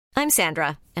I'm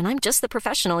Sandra, and I'm just the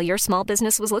professional your small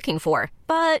business was looking for.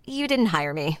 But you didn't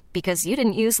hire me because you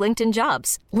didn't use LinkedIn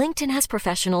Jobs. LinkedIn has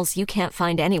professionals you can't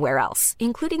find anywhere else,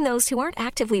 including those who aren't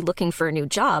actively looking for a new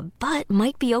job, but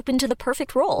might be open to the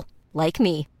perfect role, like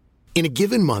me. In a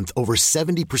given month, over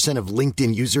 70% of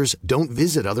LinkedIn users don't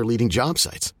visit other leading job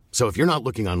sites. So if you're not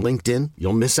looking on LinkedIn,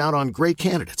 you'll miss out on great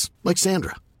candidates like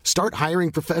Sandra. Start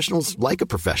hiring professionals like a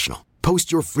professional.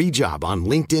 Post your free job on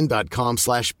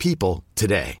linkedin.com/people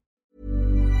today.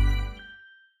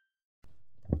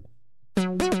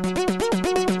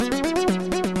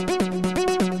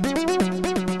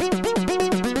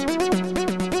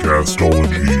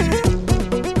 Castology.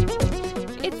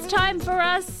 It's time for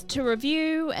us to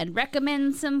review and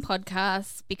recommend some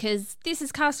podcasts because this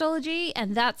is Castology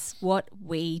and that's what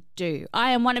we do.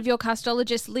 I am one of your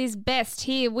castologists, Liz Best,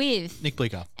 here with Nick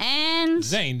Bleeker and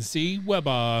Zane C.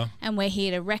 Weber. And we're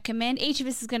here to recommend. Each of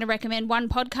us is going to recommend one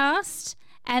podcast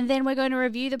and then we're going to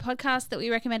review the podcast that we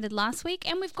recommended last week.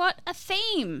 And we've got a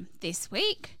theme this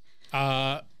week.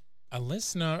 A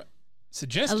listener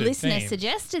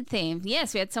suggested theme.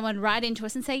 Yes, we had someone write into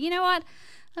us and say, you know what?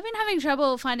 I've been having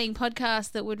trouble finding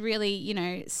podcasts that would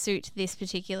really, suit this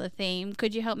particular theme.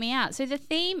 Could you help me out? So the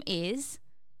theme is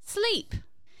sleep.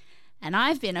 And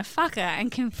I've been a fucker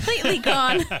and completely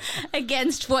gone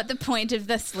against what the point of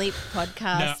the sleep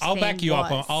podcast No, I'll back you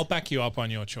was. up. I'll back you up on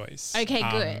your choice. Okay,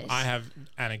 good. I have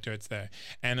anecdotes there,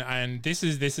 and this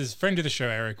is friend of the show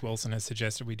Eric Wilson has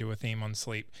suggested we do a theme on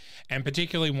sleep, and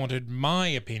particularly wanted my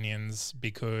opinions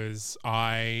because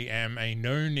I am a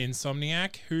known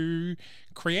insomniac who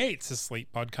creates a sleep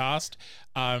podcast.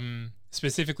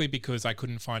 Specifically because I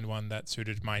couldn't find one that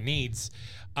suited my needs.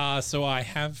 So I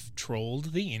have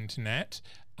trawled the internet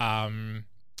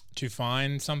to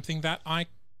find something that I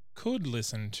could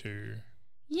listen to.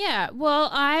 Yeah, well,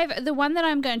 the one that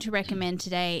I'm going to recommend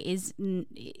today is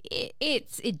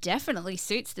it definitely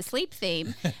suits the sleep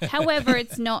theme. However,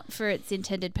 it's not for its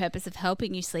intended purpose of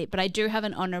helping you sleep. But I do have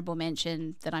an honourable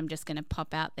mention that I'm just going to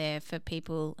pop out there for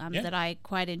people that I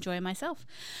quite enjoy myself.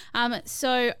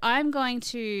 So I'm going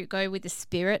to go with the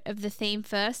spirit of the theme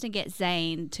first and get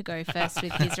Zane to go first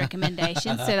with his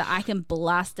recommendation so that I can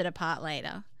blast it apart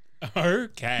later.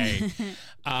 Okay.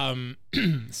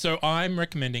 So I'm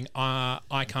recommending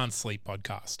I Can't Sleep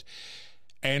podcast.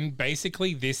 And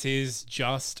basically this is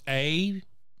just just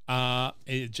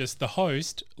the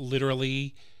host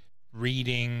literally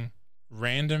reading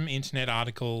random internet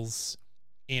articles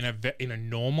in a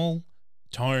normal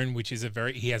tone, which is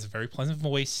he has a very pleasant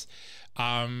voice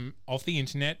off the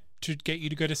internet to get you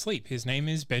to go to sleep. His name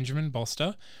is Benjamin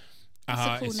Boster. It's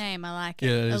a cool name. I like it.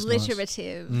 Yeah, it is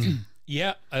alliterative. Nice.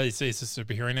 Yeah, it's a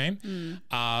superhero name.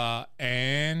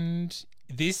 And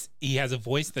he has a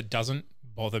voice that doesn't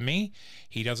bother me.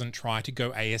 He doesn't try to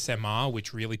go ASMR,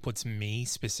 which really puts me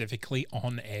specifically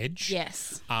on edge.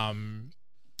 Yes.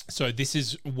 So this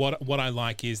is what I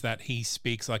like is that he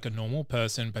speaks like a normal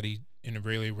person, but he in a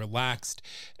really relaxed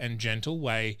and gentle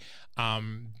way.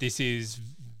 This is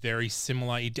very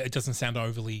similar. It doesn't sound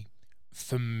overly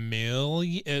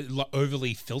familiar,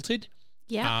 overly filtered.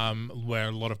 Yeah. Where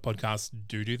a lot of podcasts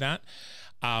do that.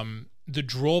 The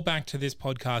drawback to this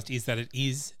podcast is that it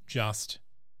is just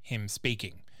him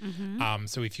speaking. Mm-hmm.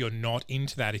 So if you're not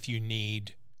into that, if you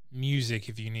need music,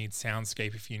 if you need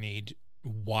soundscape, if you need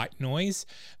white noise,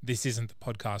 this isn't the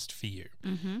podcast for you.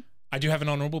 Mm-hmm. I do have an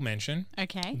honorable mention.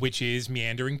 Okay. Which is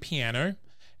Meandering Piano.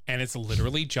 And it's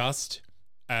literally just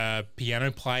a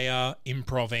piano player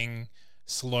improving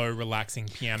slow, relaxing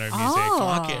piano music.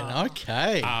 Fucking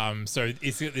okay. So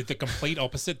it's the complete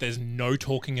opposite. There's no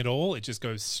talking at all. It just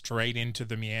goes straight into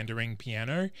the meandering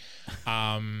piano.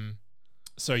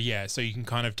 So you can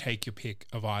kind of take your pick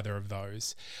of either of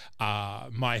those.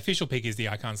 My official pick is the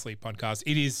I Can't Sleep podcast.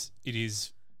 It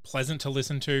is pleasant to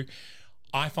listen to.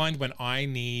 I find when I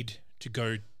need to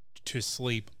go to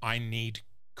sleep, I need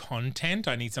content.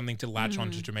 I need something to latch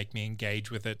onto to make me engage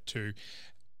with it, to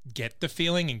get the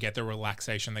feeling and get the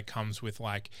relaxation that comes with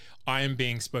like I am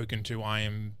being spoken to, I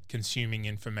am consuming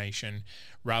information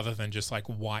rather than just like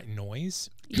white noise.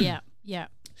 Yeah.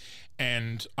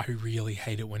 And I really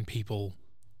hate it when people,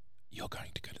 you're going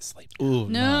to go to sleep. Ooh,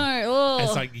 No.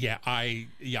 It's like, I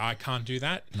can't do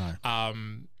that. No.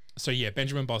 So yeah,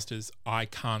 Benjamin Boster's I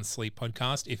Can't Sleep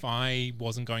podcast. If I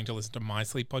wasn't going to listen to my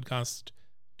sleep podcast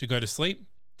to go to sleep,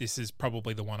 this is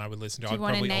probably the one I would listen to. Do you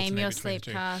want to name your sleep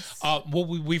sleepcast? Well,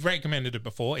 we've recommended it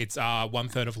before. It's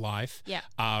 1/3 of Life. Yeah.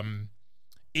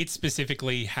 It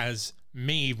specifically has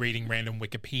me reading random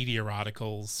Wikipedia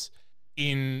articles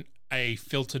in a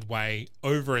filtered way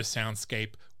over a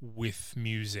soundscape with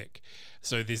music.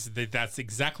 So that's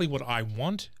exactly what I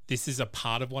want. This is a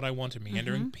part of what I want. A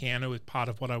meandering piano is part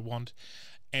of what I want.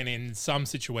 And in some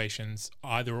situations,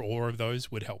 either or of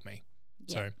those would help me.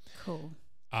 Yeah, So cool.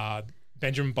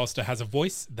 Benjamin Boster has a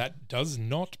voice that does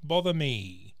not bother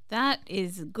me. That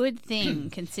is a good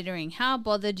thing considering how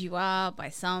bothered you are by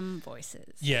some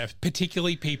voices. Yeah,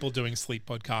 particularly people doing sleep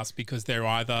podcasts because they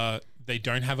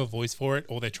don't have a voice for it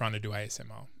or they're trying to do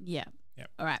ASMR. Yeah. Yep.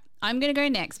 All right. I'm going to go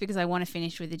next because I want to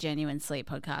finish with the Genuine Sleep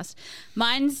podcast.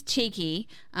 Mine's cheeky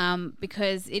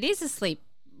because it is a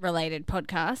sleep-related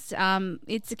podcast.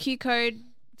 It's a Q Code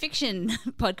fiction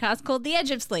podcast called The Edge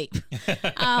of Sleep.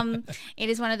 It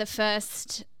is one of the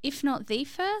first, if not the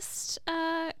first,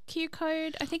 Q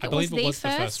Code. I think it was the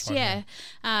first one,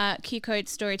 yeah. Q Code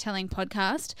storytelling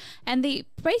podcast. And the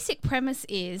basic premise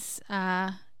is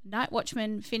night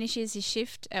watchman finishes his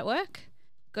shift at work,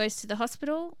 goes to the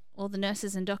hospital. All the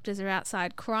nurses and doctors are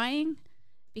outside crying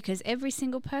because every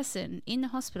single person in the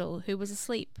hospital who was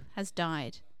asleep has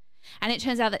died. And it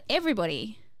turns out that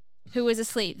everybody who was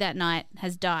asleep that night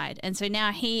has died. And so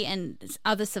now he and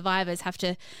other survivors have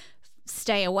to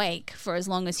stay awake for as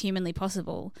long as humanly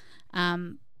possible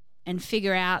and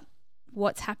figure out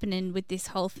what's happening with this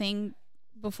whole thing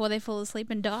before they fall asleep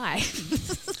and die.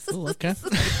 Oh, okay.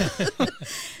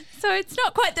 So it's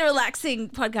not quite the relaxing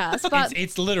podcast, but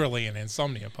it's literally an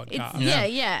insomnia podcast.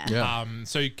 Yeah.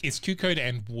 So it's Q Code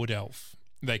and Wood Elf.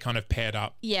 They kind of paired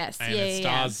up. Yes. And it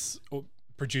stars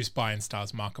produced by and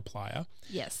stars Markiplier.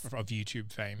 Yes. Of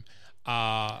YouTube fame.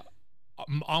 Why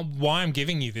I'm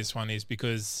giving you this one is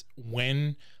because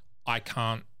when I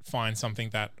can't find something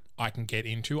that I can get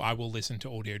into, I will listen to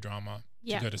audio drama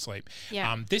to go to sleep.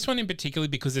 Yeah. This one in particular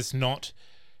because it's not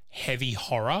heavy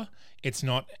horror. It's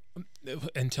not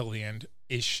until the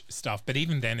end-ish stuff, but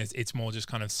even then it's more just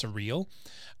kind of surreal.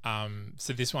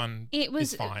 So this one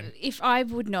is fine. If I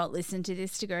would not listen to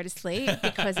this to go to sleep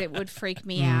because it would freak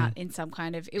me out in some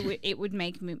kind of it would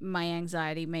make my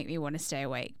anxiety make me want to stay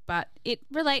awake. But it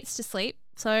relates to sleep,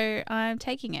 so I'm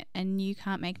taking it, and you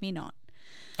can't make me not.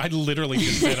 I literally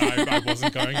just said I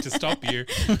wasn't going to stop you.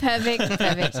 Perfect.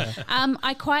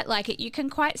 I quite like it. You can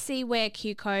quite see where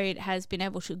Q Code has been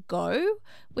able to go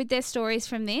with their stories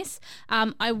from this.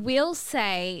 I will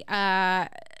say I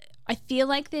feel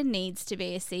like there needs to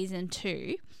be a season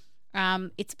 2.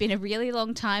 It's been a really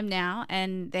long time now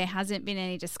and there hasn't been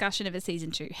any discussion of a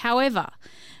season 2. However,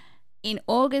 in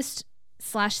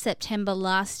August/September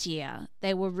last year,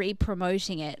 they were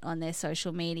re-promoting it on their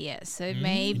social media. So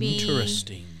maybe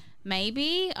Interesting.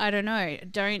 Maybe, I don't know.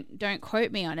 Don't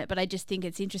quote me on it, but I just think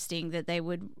it's interesting that they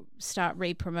would start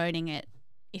re-promoting it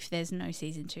if there's no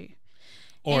season 2.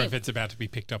 Or if it's about to be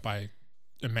picked up by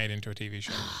and made into a TV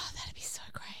show. Oh, that'd be so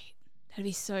great. That'd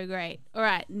be so great. All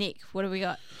right, Nick, what do we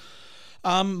got?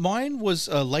 Mine was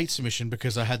a late submission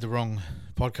because I had the wrong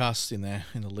podcasts in there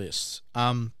in the list.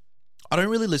 I don't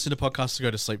really listen to podcasts to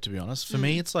go to sleep, to be honest. For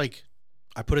me, it's like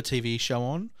I put a TV show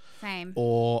on, Same.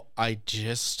 or I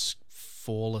just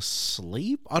fall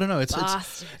asleep. I don't know. It's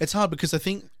hard because I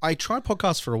think I tried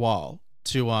podcasts for a while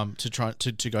to try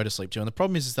to go to sleep to, and the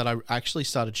problem is that I actually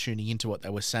started tuning into what they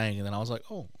were saying, and then I was like,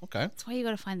 oh, okay. That's why you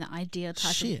got to find the ideal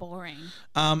type of boring.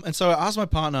 And so I asked my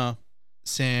partner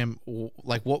Sam,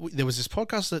 like, there was this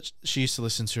podcast that she used to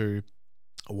listen to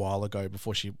a while ago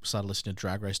before she started listening to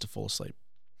Drag Race to fall asleep.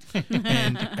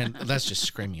 and that's just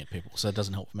screaming at people, so it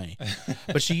doesn't help me.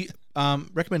 But she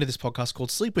recommended this podcast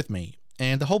called Sleep With Me,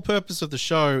 and the whole purpose of the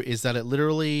show is that it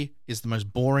literally is the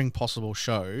most boring possible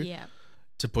show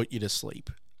to put you to sleep.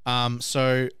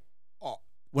 So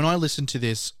when I listened to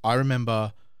this, I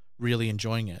remember really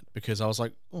enjoying it because I was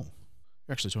like, oh,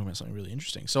 you're actually talking about something really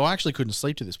interesting. So I actually couldn't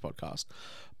sleep to this podcast,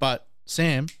 but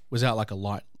Sam was out like a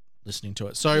light listening to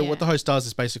it. So what the host does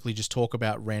is basically just talk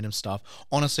about random stuff.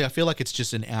 Honestly, I feel like it's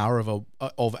just an hour of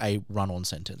a run-on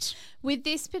sentence. With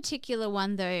this particular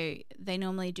one, though, they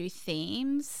normally do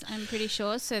themes, I'm pretty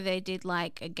sure. So they did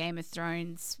like a Game of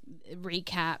Thrones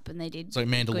recap, and they did like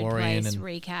Mandalorian and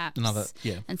recaps, another,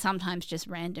 and sometimes just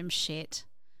random shit.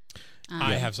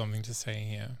 I have something to say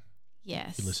here.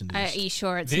 Yes. Are you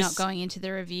sure it's not going into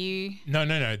the review?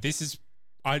 No. This is.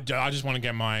 I just want to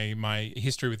get my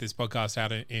history with this podcast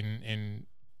out in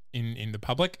the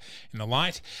public, in the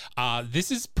light. This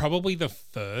is probably the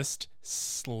first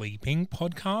sleeping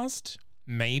podcast,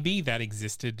 maybe, that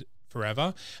existed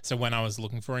forever. So when I was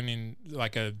looking for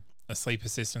a sleep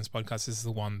assistance podcast, this is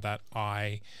the one that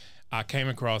I came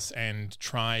across and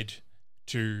tried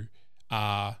to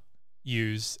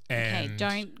use. And okay,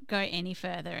 don't go any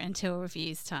further until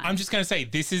reviews time. I'm just going to say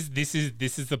this is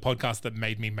the podcast that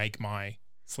made me make my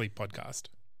sleep podcast.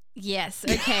 Yes.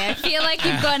 Okay. I feel like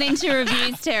you've gone into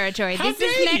reviews territory. How This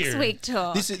is dare next you? week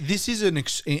talk. This is an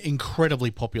incredibly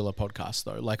popular podcast,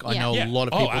 though. Like, I Yeah. know Yeah. a lot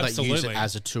of Oh, people that use it absolutely.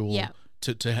 as a tool Yeah.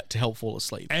 to help fall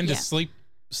asleep. And Yeah. the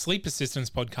sleep assistance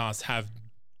podcasts have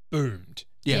boomed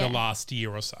in Yeah. the last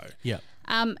year or so. Yeah.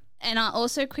 And I'll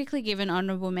also quickly give an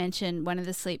honourable mention. One of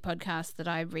the sleep podcasts that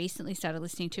I recently started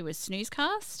listening to was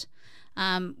Snoozecast,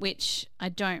 which I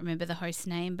don't remember the host's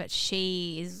name, but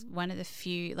she is one of the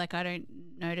few, like, I don't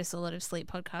notice a lot of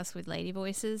sleep podcasts with lady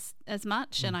voices as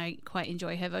much, and I quite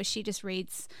enjoy her voice. She just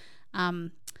reads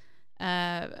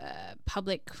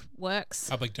public works.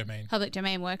 Public domain. Public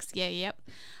domain works, yeah, yep.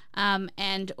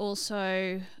 And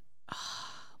also,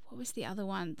 what was the other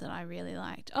one that I really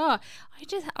liked?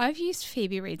 I've used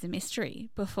Phoebe Reads a Mystery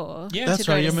before. Yeah. That's to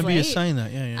go right. to I remember you sleep. saying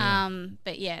that. Yeah.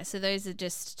 But yeah, so those are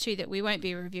just two that we won't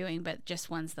be reviewing, but just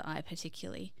ones that I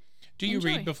particularly Do you enjoy.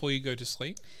 read before you go to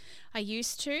sleep? I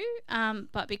used to,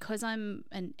 but because I'm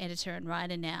an editor and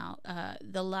writer now,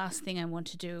 the last thing I want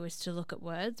to do is to look at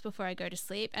words before I go to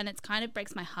sleep, and it kind of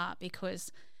breaks my heart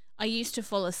because I used to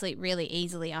fall asleep really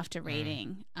easily after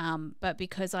reading, but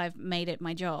because I've made it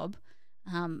my job,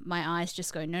 my eyes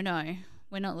just go, no,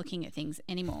 we're not looking at things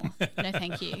anymore. No,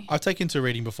 thank you. I've taken to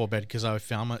reading before bed because I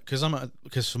found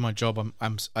because for my job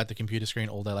I'm at the computer screen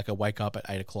all day. Like, I wake up at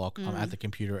 8 o'clock. I'm at the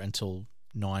computer until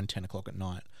 9, 10 o'clock at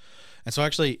night. And so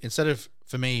actually,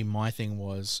 for me, my thing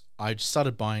was I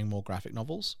started buying more graphic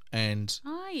novels and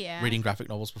Oh yeah, reading graphic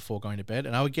novels before going to bed.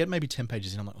 And I would get maybe 10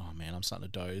 pages in. I'm like, oh man, I'm starting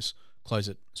to doze. Close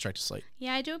it, straight to sleep.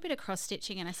 Yeah, I do a bit of cross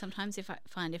stitching, and I sometimes if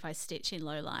I stitch in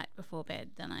low light before bed,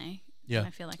 then I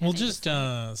feel like Well, I need to just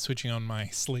sleep. switching on my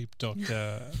sleep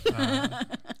doctor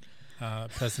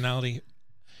personality.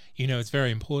 You know, it's very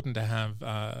important to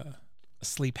have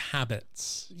sleep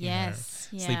habits. you know, Yes,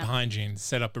 Sleep yeah. hygiene.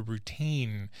 Set up a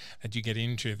routine that you get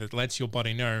into that lets your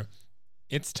body know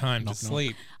it's time Knock, to knock.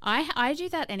 sleep. I do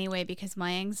that anyway because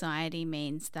my anxiety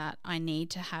means that I need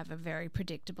to have a very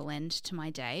predictable end to my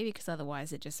day because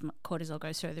otherwise cortisol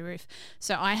goes through the roof.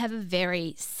 So I have a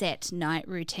very set night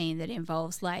routine that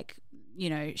involves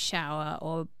shower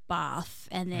or bath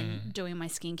and then doing my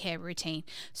skincare routine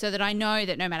so that I know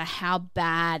that no matter how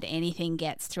bad anything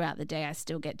gets throughout the day, I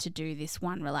still get to do this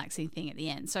one relaxing thing at the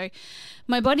end. So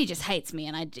my body just hates me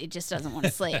and it just doesn't want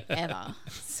to sleep ever.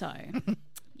 So...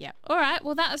 yeah. All right.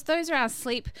 Well, those are our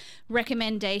sleep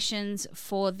recommendations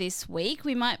for this week.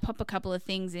 We might pop a couple of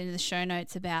things into the show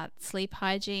notes about sleep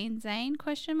hygiene, Zane, ?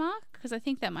 Because I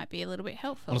think that might be a little bit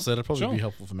helpful. Honestly, that'd probably Sure. be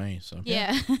helpful for me. So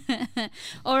Yeah.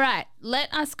 All right.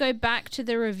 Let us go back to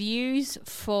the reviews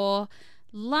for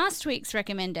last week's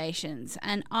recommendations.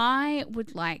 And I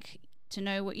would like to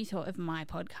know what you thought of my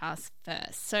podcast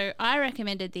first. So I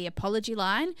recommended The Apology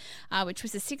Line, which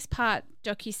was a 6-part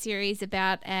docuseries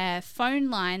about a phone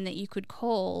line that you could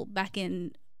call back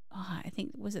in, I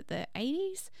think, was it the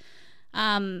 80s?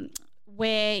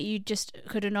 Where you just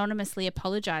could anonymously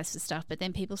apologize for stuff, but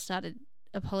then people started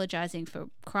apologizing for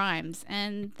crimes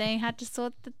and they had to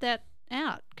sort that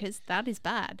out because that is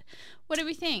bad. What do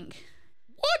we think?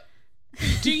 What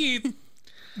do you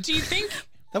think?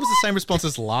 that was the same response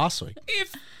as last week.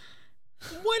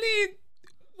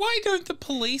 Why don't the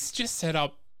police just set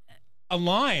up a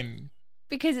line?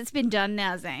 Because it's been done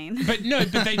now, Zane. But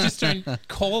they just don't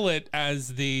call it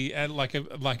as the like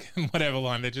whatever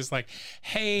line. They're just like,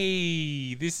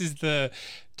 hey, this is the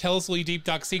tell us all your deep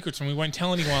dark secrets and we won't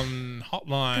tell anyone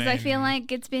hotline. Because I feel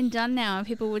like it's been done now and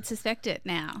people would suspect it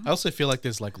now. I also feel like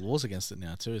there's like laws against it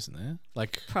now too, isn't there?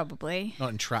 Like, Probably. not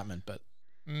entrapment, but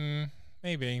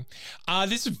Maybe.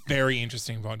 This is a very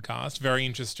interesting podcast, very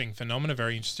interesting phenomena,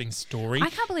 very interesting story.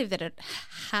 I can't believe that it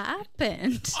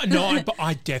happened. No,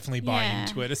 I definitely buy Yeah.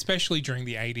 into it, especially during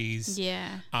the 80s.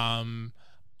 Yeah.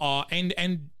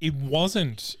 And it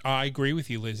wasn't. I agree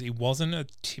with you, Liz. It wasn't a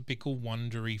typical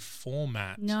Wondery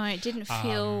format. No, it didn't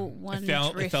feel It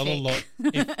felt a lot.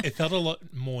 It felt a lot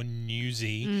more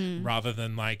newsy rather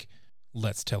than like,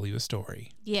 let's tell you a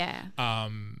story. Yeah.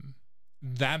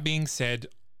 That being said,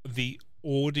 the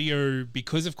audio,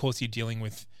 because of course you're dealing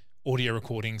with audio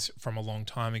recordings from a long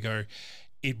time ago,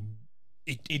 it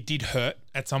did hurt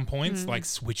at some points, like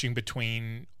switching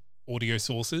between audio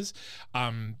sources.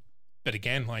 But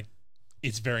again, like,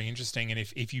 it's very interesting, and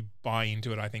if you buy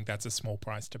into it, I think that's a small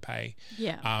price to pay.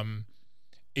 Yeah.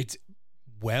 It's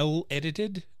well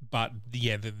edited, but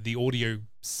yeah, the audio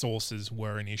sources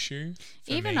were an issue.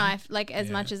 For Even me. as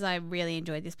much as I really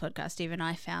enjoyed this podcast, even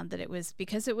I found that it was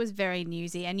because it was very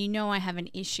newsy. And I have an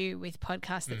issue with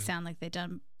podcasts that sound like they're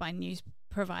done by news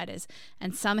providers.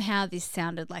 And somehow this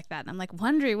sounded like that. And I'm like,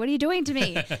 Wondery, what are you doing to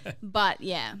me? But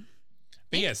yeah.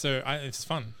 But yeah, so it's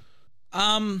fun.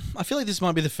 I feel like this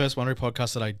might be the first Wondery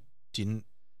podcast that I didn't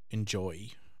enjoy.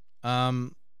 I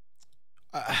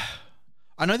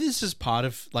know this is part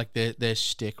of like their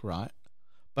shtick, right?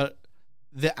 But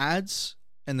the ads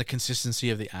and the consistency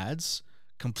of the ads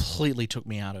completely took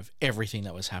me out of everything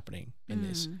that was happening in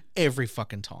this every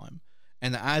fucking time.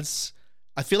 And the ads,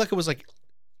 I feel like it was like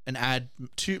an ad,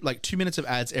 2 minutes of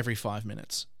ads every 5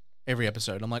 minutes, every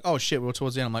episode. I'm like, oh shit, we're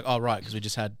towards the end. I'm like, oh right, because we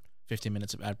just had 15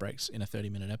 minutes of ad breaks in a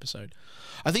 30-minute episode.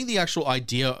 I think the actual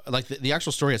idea, like the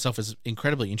actual story itself, is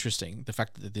incredibly interesting. The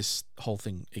fact that this whole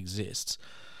thing exists,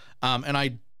 and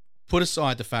I put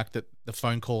aside the fact that the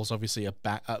phone calls obviously are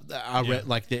back,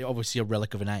 like they're obviously a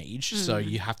relic of an age, so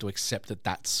you have to accept that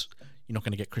that's you're not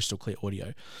going to get crystal clear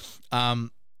audio.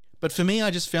 But for me,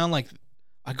 I just found like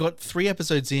I got 3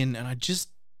 episodes in, and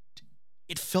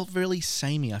it felt really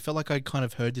samey. I felt like I'd kind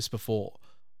of heard this before.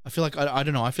 I feel like I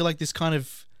don't know. I feel like this kind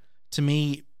of, to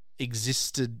me,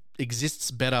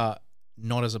 exists better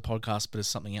not as a podcast but as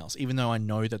something else, even though I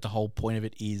know that the whole point of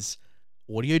it is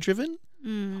audio driven.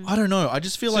 I don't know. I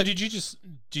just feel like did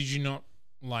you not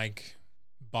like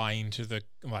buy into the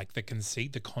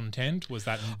conceit, the content? Was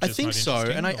that just I think not so,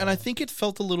 interesting, and I think it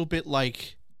felt a little bit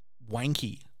like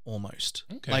wanky almost.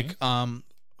 Okay. Like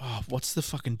what's the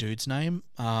fucking dude's name?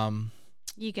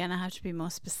 You're gonna have to be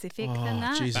more specific than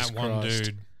that. Jesus that one Christ.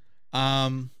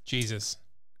 dude. Jesus.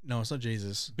 No, it's not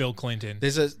Jesus. Bill Clinton.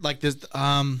 There's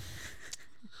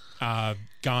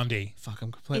Gandhi. fuck,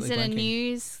 I'm completely Is it blanking. a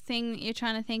news thing that you're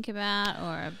trying to think about,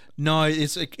 or No,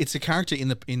 it's a character in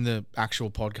the actual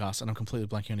podcast, and I'm completely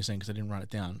blanking on his name because I didn't write it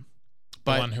down.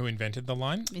 But The one who invented the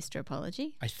line? Mr.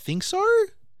 Apology? I think so.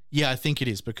 Yeah, I think it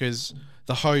is because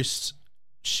the host,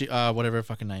 she whatever her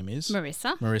fucking name is,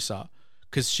 Marissa,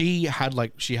 because she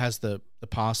has the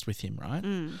past with him,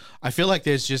 right? I feel like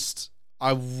there's just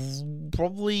I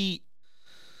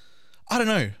don't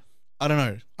know.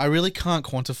 I really can't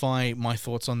quantify my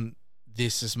thoughts on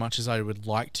this as much as I would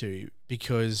like to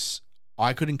because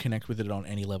I couldn't connect with it on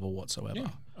any level whatsoever.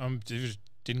 Yeah. It just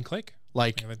didn't click.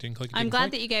 Like, That didn't click. I'm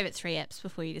glad that you gave it 3 eps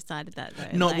before you decided that, though.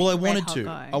 no, Like, well, I red wanted hot to. go.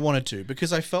 I wanted to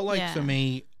because I felt like Yeah. for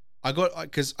me,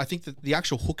 because I think that the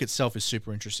actual hook itself is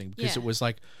super interesting because Yeah. it was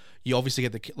like you obviously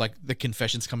get the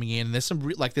confessions coming in, and there's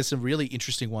some really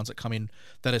interesting ones that come in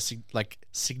that are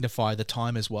signify the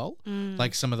time as well,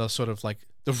 like some of the sort of like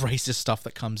the racist stuff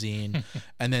that comes in,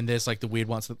 and then there's like the weird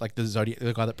ones that like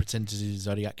the guy that pretends to be a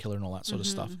Zodiac killer and all that sort of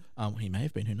stuff. He may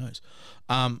have been, who knows?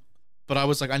 But I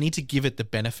was like, I need to give it the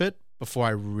benefit before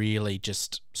I really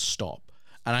just stop.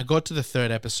 And I got to the 3rd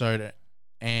episode,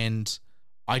 and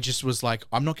I just was like,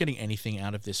 I'm not getting anything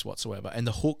out of this whatsoever. And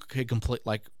the hook had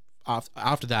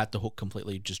after that, the hook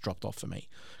completely just dropped off for me.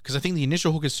 Because I think the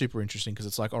initial hook is super interesting because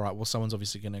it's like, all right, well, someone's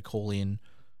obviously going to call in,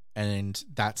 and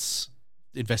that's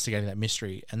investigating that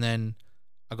mystery. And then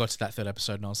I got to that 3rd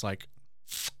episode, and I was like,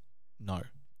 no.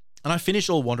 And I finish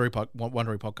all Wondery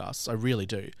podcasts. I really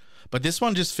do. But this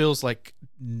one just feels like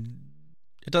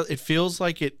it feels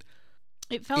like it.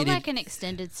 It felt like an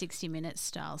extended 60 minutes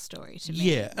style story to me.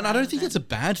 Yeah, and I don't think that's a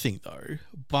bad thing though.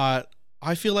 But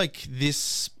I feel like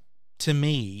this, to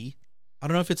me, I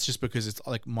don't know if it's just because it's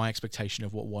like my expectation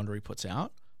of what Wondery puts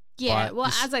out. Yeah, but well,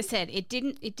 this- as I said, it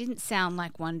didn't sound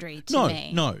like Wondery to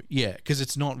me. No, yeah, because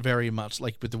it's not very much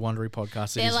like with the Wondery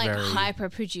podcast. They're it is like very hyper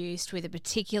produced with a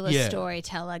particular Yeah.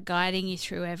 storyteller guiding you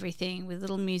through everything with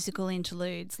little musical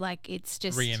interludes. Like it's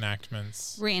just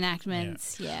Reenactments.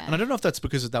 Yeah. And I don't know if that's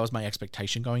because that was my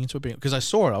expectation going into it, because I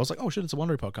saw it, I was like, oh shit, it's a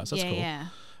Wondery podcast. That's cool. Yeah.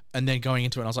 And then going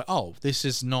into it, I was like, oh, this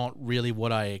is not really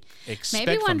what I expect.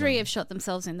 Maybe from Wondery them. have shot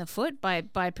themselves in the foot by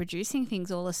producing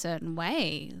things all a certain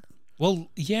way Well,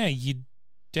 yeah, you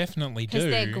definitely do. because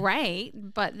they're great.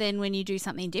 But then when you do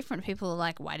something different, people are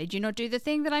like, why did you not do the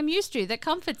thing that I'm used to that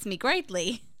comforts me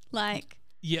greatly? Like,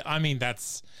 Yeah, I mean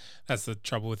that's the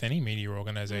trouble with any media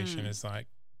organization is like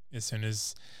as soon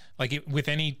as with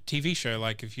any TV show,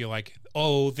 like if you're like,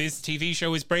 oh, this TV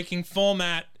show is breaking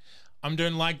format, I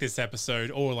don't like this episode,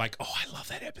 or like, oh, I love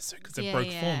that episode because it broke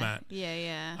format.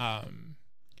 Yeah.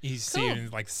 You see it in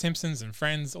like Simpsons and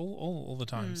Friends all the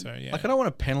time. So yeah, Like, I don't want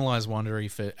to penalize Wondery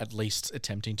for at least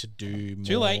attempting to do more.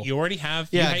 too late. You already have.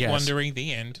 Yeah, I you hate guess. Wondering.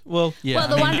 The end. Well, yeah. Well,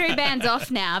 the I mean, Wondery band's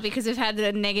off now because we've had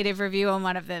a negative review on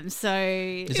one of them. So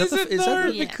is that the, it is that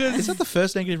though? the- Yeah. is that the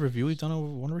first negative review we've done on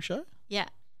a Wondery show? yeah.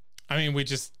 I mean, we'll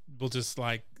just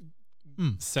like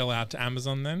sell out to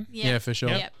Amazon then. Yeah, for sure.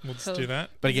 Yep. We'll just Cool. do that.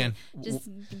 But again, Just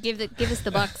give us the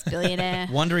bucks, billionaire.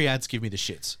 Wondery ads give me the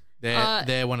shits.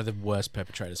 They're one of the worst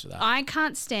perpetrators for that. I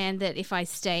can't stand that if I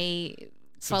stay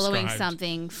following Subscribed.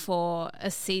 something for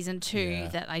a season 2 Yeah.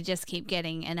 that I just keep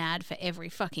getting an ad for every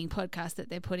fucking podcast that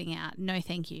they're putting out. No,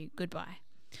 thank you. Goodbye.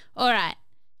 All right.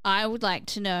 I would like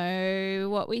to know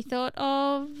what we thought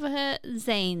of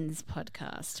Zane's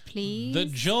podcast, please. The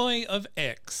Joy of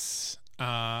X,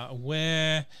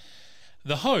 where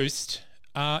the host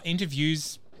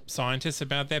interviews scientists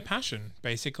about their passion,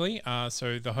 basically.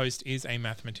 So the host is a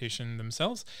mathematician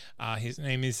themselves. His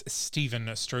name is Steven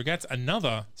Strogatz,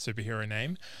 another superhero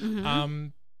name.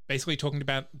 Basically talking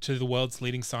to the world's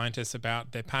leading scientists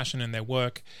about their passion and their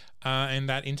work and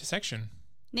that intersection.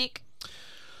 Nick?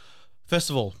 First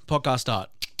of all, podcast art,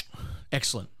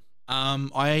 excellent.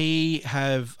 I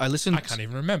listened. I can't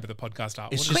even remember the podcast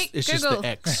art. It's What just is- it's just the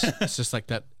X. It's just like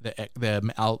that.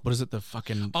 What is it? The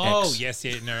fucking Oh, X. yes,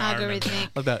 yeah, no, I remember. Algorithmic.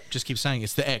 Like that. Just keep saying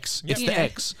it's the X. It's the Yeah.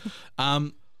 X.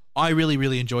 I really,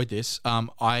 really enjoyed this.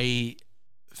 I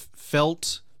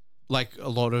felt like a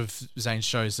lot of Zane's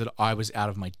shows that I was out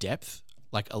of my depth.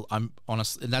 Like I'm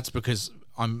honest, and that's because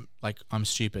I'm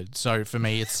stupid. So for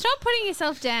me, it's Stop putting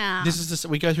yourself down. this is just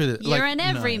we go through the. You're like, an no.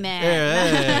 everyman.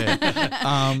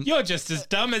 Yeah. You're just as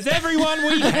dumb as everyone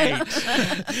we hate.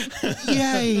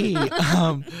 Yay!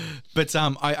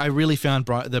 I really found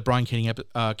the Brian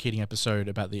Keating episode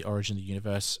about the origin of the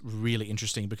universe really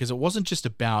interesting because it wasn't just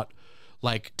about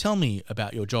like tell me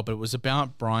about your job, but it was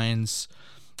about Brian's.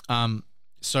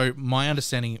 So my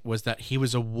understanding was that he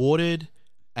was awarded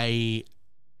a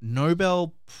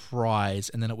Nobel Prize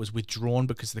and then it was withdrawn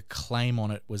because the claim on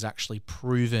it was actually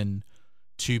proven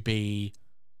to be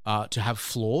to have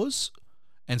flaws,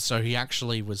 and so he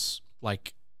actually was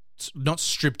like not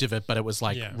stripped of it, but it was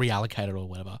like reallocated or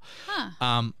whatever.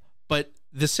 But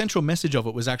the central message of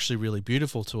it was actually really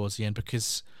beautiful towards the end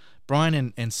because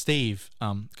Brian and Steve,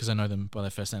 because I know them by their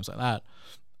first names like that,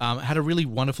 had a really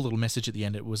wonderful little message at the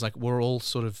end. It was like we're all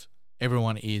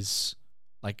everyone is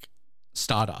like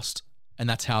stardust. And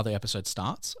that's how the episode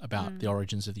starts about the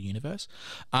origins of the universe.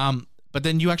 But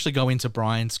then you actually go into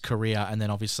Brian's career and then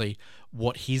obviously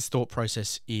what his thought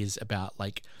process is about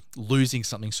like losing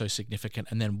something so significant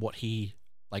and then what his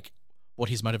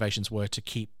motivations were to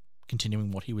keep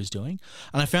continuing what he was doing.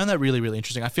 And I found that really, really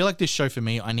interesting. I feel like this show for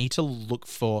me, I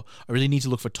really need to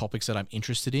look for topics that I'm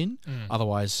interested in.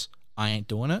 Otherwise I ain't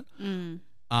doing it.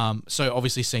 So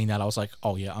obviously seeing that, I was like,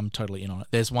 oh yeah, I'm totally in on it.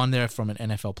 There's one there from an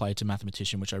NFL player to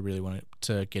mathematician, which I really wanted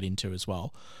to get into as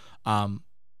well.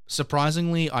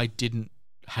 Surprisingly, I didn't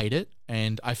hate it,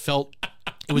 and I felt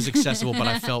it was accessible, but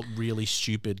I felt really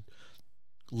stupid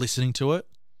listening to it,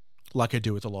 like I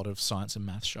do with a lot of science and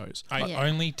math shows. I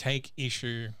only take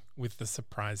issue with the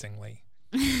surprisingly.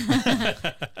 That's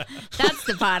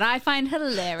the part I find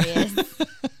hilarious.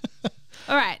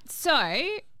 All right, so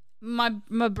my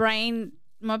brain,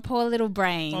 my poor little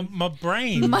brain. My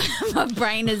brain. My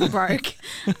brain is broke.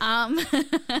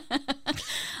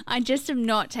 I just am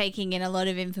not taking in a lot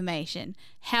of information.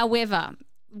 However,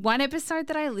 one episode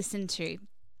that I listened to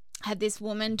had this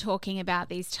woman talking about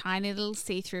these tiny little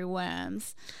see-through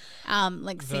worms,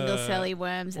 like single-celly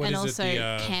worms, and also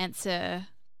cancer.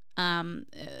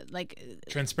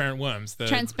 Transparent worms, the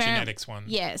genetics one.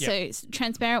 Yeah, so it's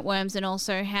transparent worms, and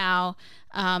also how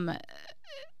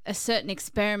a certain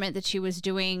experiment that she was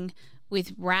doing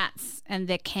with rats and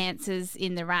their cancers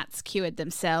in the rats cured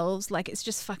themselves. Like, it's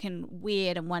just fucking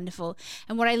weird and wonderful.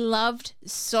 And what I loved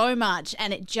so much,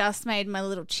 and it just made my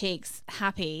little cheeks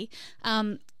happy,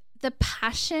 the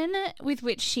passion with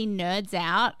which she nerds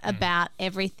out about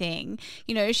everything.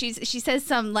 You know, she says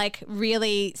some like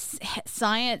really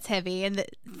science heavy and the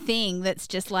thing that's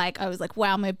just like, I was like,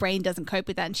 wow, my brain doesn't cope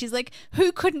with that. And she's like,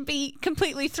 who couldn't be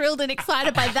completely thrilled and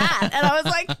excited by that? And I was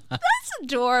like, that's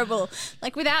adorable.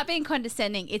 Like, without being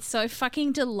condescending, it's so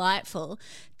fucking delightful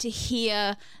to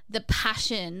hear the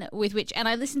passion with which, and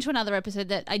I listened to another episode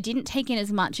that I didn't take in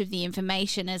as much of the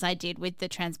information as I did with the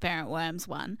transparent worms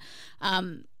one.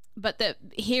 But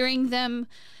hearing them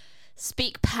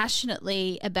speak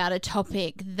passionately about a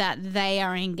topic that they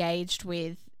are engaged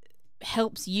with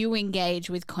helps you engage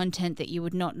with content that you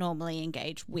would not normally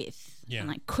engage with. Yeah.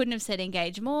 And I couldn't have said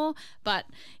engage more, but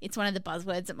it's one of the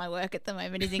buzzwords at my work at the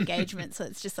moment is engagement, so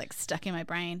it's just like stuck in my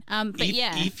brain.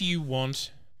 If you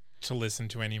want to listen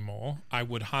to any more, I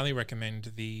would highly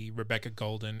recommend the Rebecca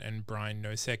Golden and Brian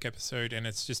Nosek episode, and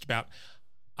it's just about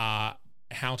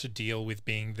how to deal with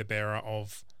being the bearer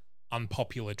of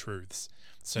unpopular truths.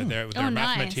 So they're a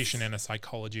mathematician and a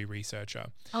psychology researcher.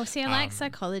 Oh, see, I like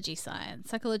psychology science.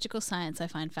 Psychological science I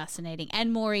find fascinating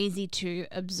and more easy to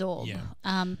absorb.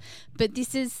 Yeah. But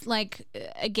this is like,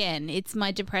 again, it's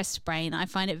my depressed brain. I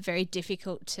find it very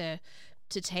difficult to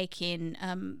take in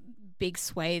big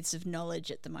swathes of knowledge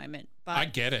at the moment. But I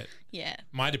get it. yeah.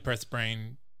 My depressed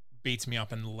brain beats me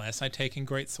up unless I take in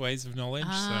great swathes of knowledge.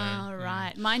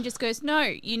 Right. Mine just goes, no,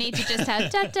 you need to just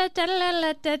have da da da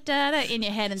da da da da in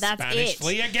your head, and that's Spanish it.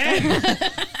 flea again.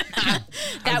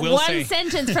 That one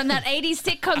sentence from that 80s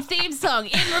sitcom theme song.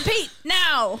 In repeat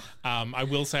now. I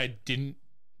will say I didn't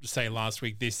say last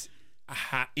week this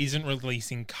isn't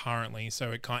releasing currently,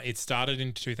 so it started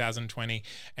in 2020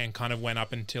 and kind of went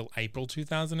up until April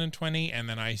 2020, and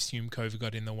then I assume COVID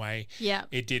got in the way. Yeah,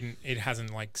 it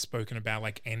hasn't like spoken about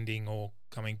like ending or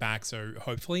coming back, so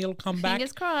hopefully it'll come back.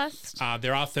 Fingers crossed.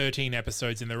 There are 13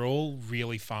 episodes and they're all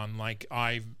really fun. Like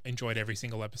I've enjoyed every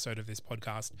single episode of this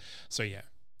podcast, so yeah,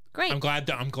 great. I'm glad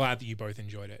that you both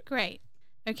enjoyed it. Great.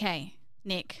 Okay,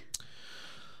 Nick.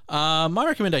 My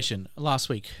recommendation last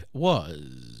week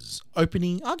was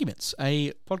Opening Arguments,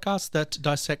 a podcast that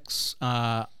dissects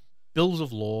bills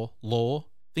of law,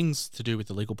 things to do with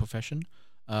the legal profession,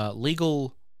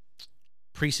 legal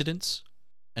precedents,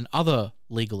 and other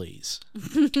legalese.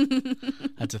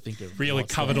 Had to think of really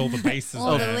covered all the bases.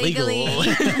 All the legal.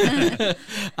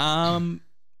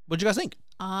 What'd you guys think?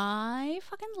 I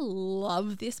fucking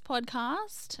love this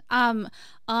podcast.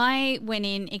 I went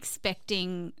in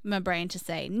expecting my brain to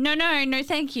say, no,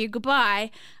 thank you, goodbye.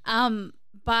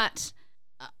 But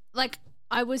like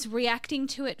I was reacting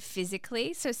to it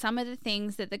physically. So some of the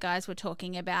things that the guys were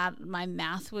talking about, my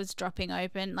mouth was dropping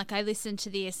open. Like I listened to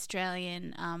the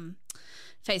Australian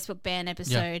Facebook ban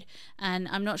episode, and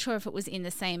I'm not sure if it was in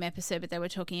the same episode, but they were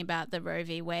talking about the Roe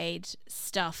v. Wade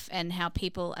stuff and how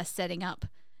people are setting up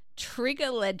trigger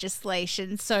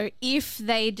legislation. So if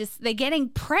they're getting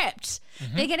prepped,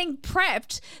 they're getting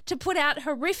prepped to put out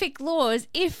horrific laws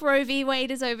if Roe v. Wade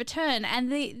is overturned.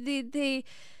 And I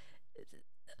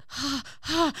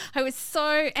was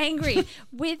so angry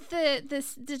with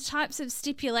the types of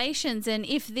stipulations, and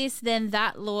if this then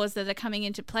that laws that are coming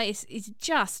into place is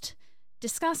just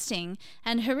disgusting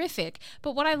and horrific.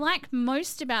 But what I like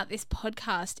most about this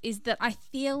podcast is that I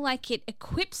feel like it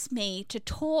equips me to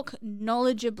talk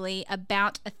knowledgeably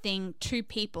about a thing to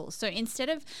people. So instead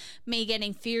of me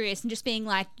getting furious and just being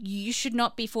like, you should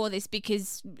not be for this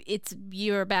because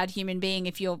you're a bad human being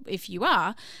if you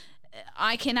are,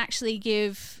 I can actually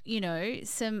give,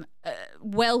 some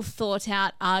well thought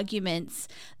out arguments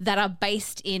that are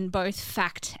based in both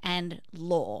fact and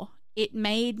law. It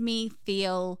made me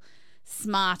feel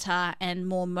smarter and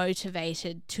more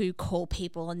motivated to call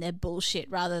people on their bullshit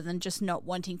rather than just not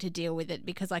wanting to deal with it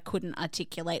because I couldn't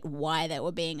articulate why they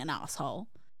were being an asshole.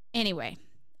 Anyway,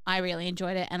 I really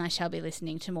enjoyed it and I shall be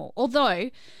listening to more. Although,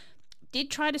 did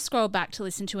try to scroll back to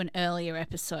listen to an earlier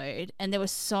episode and there were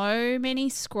so many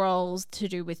scrolls to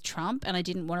do with Trump and I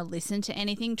didn't want to listen to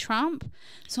anything Trump.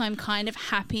 So I'm kind of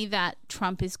happy that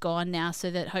Trump is gone now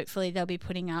so that hopefully they'll be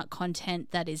putting out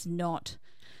content that is not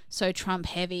so Trump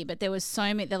heavy, but there was so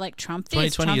many. They're like Trump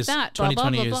this, Trump that, blah, 2020 blah,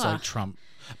 blah, is blah. like Trump.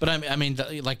 But I mean,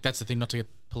 like that's the thing. Not to get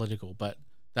political, but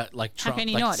that like Trump. How can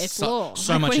you like, not? It's law.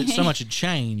 So much had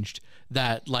changed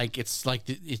that like it's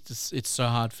so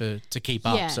hard to keep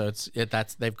up. Yeah. So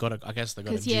they've got a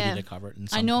duty to cover it. In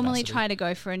some I normally capacity. try to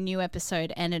go for a new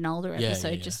episode and an older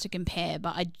episode yeah. just to compare,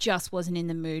 but I just wasn't in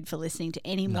the mood for listening to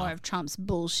any more of Trump's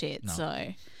bullshit. No.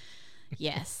 So,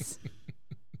 yes,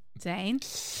 Zane.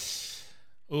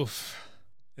 Oof.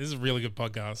 This is a really good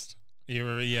podcast.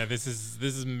 This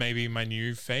is maybe my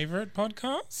new favorite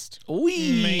podcast.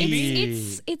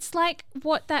 Maybe. It's like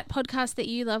what that podcast that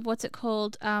you love. What's it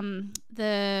called?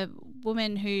 The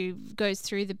woman who goes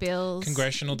through the bills.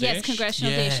 Congressional Dish. Yes,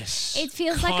 Congressional Dish. It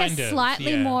feels like a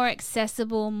slightly more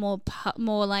accessible,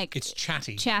 more like it's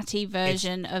chatty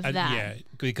version of that. Yeah,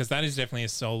 because that is definitely a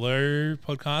solo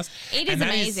podcast. It is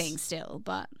amazing still,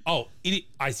 but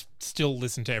I still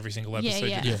listen to every single episode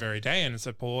to this very day and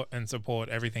support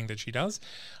everything that she does.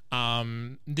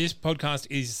 This podcast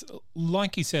is,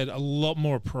 like you said, a lot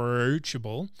more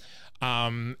approachable,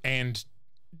 and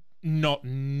not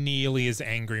nearly as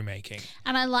angry making.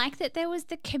 And I like that there was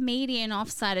the comedian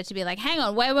offsider to be like, hang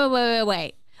on,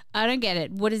 wait. I don't get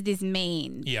it. What does this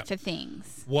mean for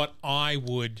things? What I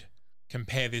would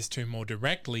compare this to more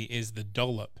directly is The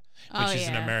Dollop, which is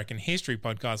an American history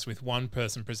podcast with one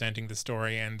person presenting the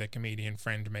story and the comedian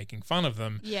friend making fun of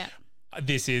them. Yeah.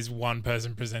 This is one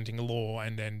person presenting law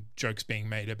and then jokes being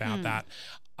made about that.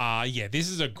 This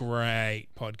is a great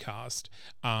podcast.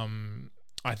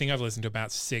 I think I've listened to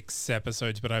about 6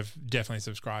 episodes, but I've definitely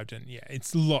subscribed, and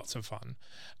it's lots of fun.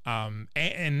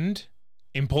 And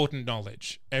important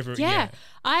knowledge.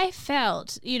 I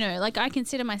felt, like I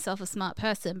consider myself a smart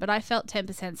person, but I felt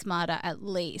 10% smarter at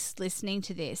least listening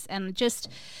to this, and just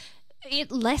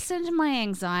it lessened my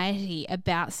anxiety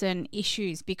about certain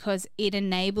issues because it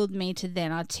enabled me to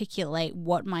then articulate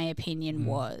what my opinion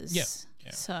was. Yeah.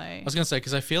 So I was going to say,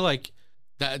 because I feel like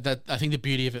that I think the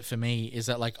beauty of it for me is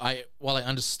that, like, while I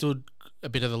understood a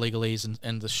bit of the legalese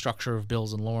and the structure of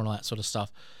bills and law and all that sort of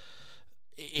stuff,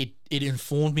 it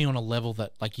informed me on a level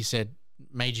that, like you said,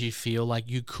 made you feel like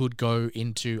you could go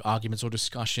into arguments or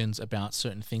discussions about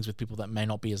certain things with people that may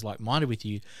not be as like-minded with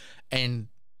you and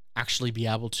actually be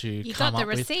able to you come got up the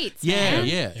with... receipts. Yeah, man.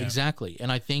 yeah, exactly.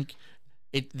 And I think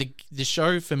the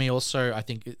show for me also, I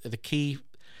think the key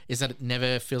is that it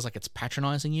never feels like it's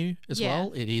patronizing you as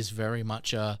well. It is very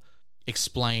much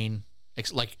explain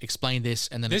this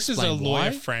and then This is explain a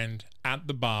lawyer why. friend at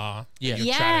the bar. Yeah.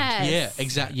 You're chatting to. Yeah,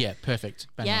 exactly. Yeah, perfect.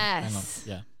 Bang on, bang on. Yes.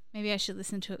 Yeah. Maybe I should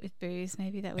listen to it with booze.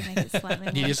 Maybe that would make it slightly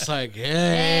more. You're just like,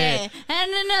 Yeah.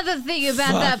 And another thing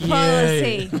about that Fuck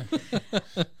policy.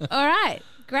 All right.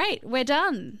 Great. We're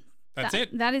done. That's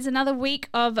it. That is another week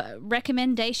of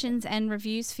recommendations and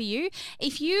reviews for you.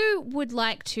 If you would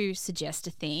like to suggest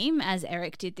a theme, as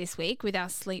Eric did this week with our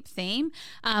sleep theme,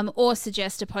 or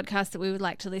suggest a podcast that we would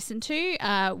like to listen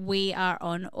to, we are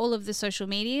on all of the social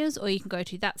medias, or you can go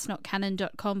to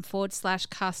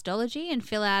that'snotcanon.com/castology and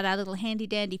fill out our little handy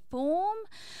dandy form,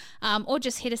 or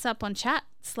just hit us up on chat,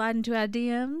 slide into our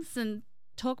DMs and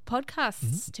talk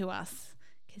podcasts to us.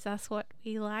 Because that's what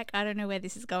we like. I don't know where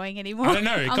this is going anymore. I don't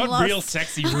know. It I'm got lost. real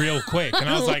sexy real quick. And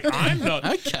I was like, I'm not.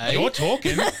 Okay. You're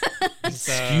talking.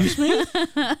 Excuse me?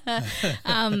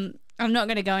 I'm not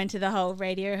going to go into the whole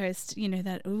radio host,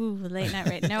 that, late night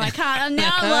radio. No, I can't.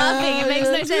 Now I'm laughing. It makes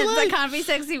no sense. I can't be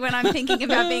sexy when I'm thinking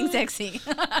about being sexy.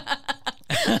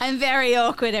 I'm very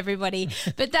awkward, everybody.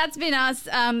 But that's been us.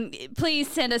 Please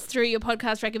send us through your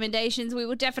podcast recommendations. We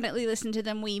will definitely listen to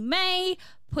them. We may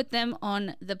put them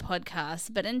on the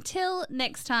podcast. But until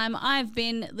next time, I've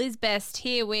been Liz Best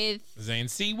here with Zane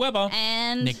C. Weber.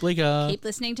 and Nick Bliger. keep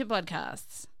listening to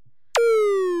podcasts.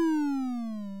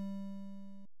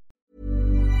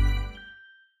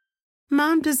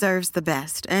 Mom deserves the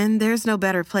best, and there's no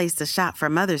better place to shop for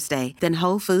Mother's Day than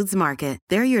Whole Foods Market.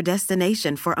 They're your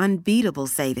destination for unbeatable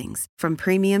savings, from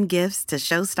premium gifts to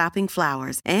show-stopping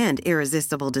flowers and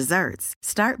irresistible desserts.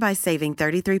 Start by saving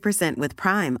 33% with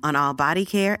Prime on all body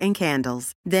care and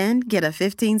candles. Then get a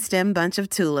 15-stem bunch of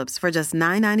tulips for just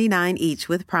 $9.99 each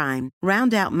with Prime.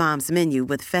 Round out Mom's menu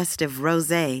with festive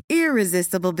rosé,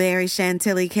 irresistible berry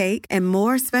chantilly cake, and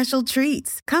more special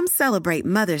treats. Come celebrate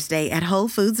Mother's Day at Whole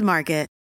Foods Market.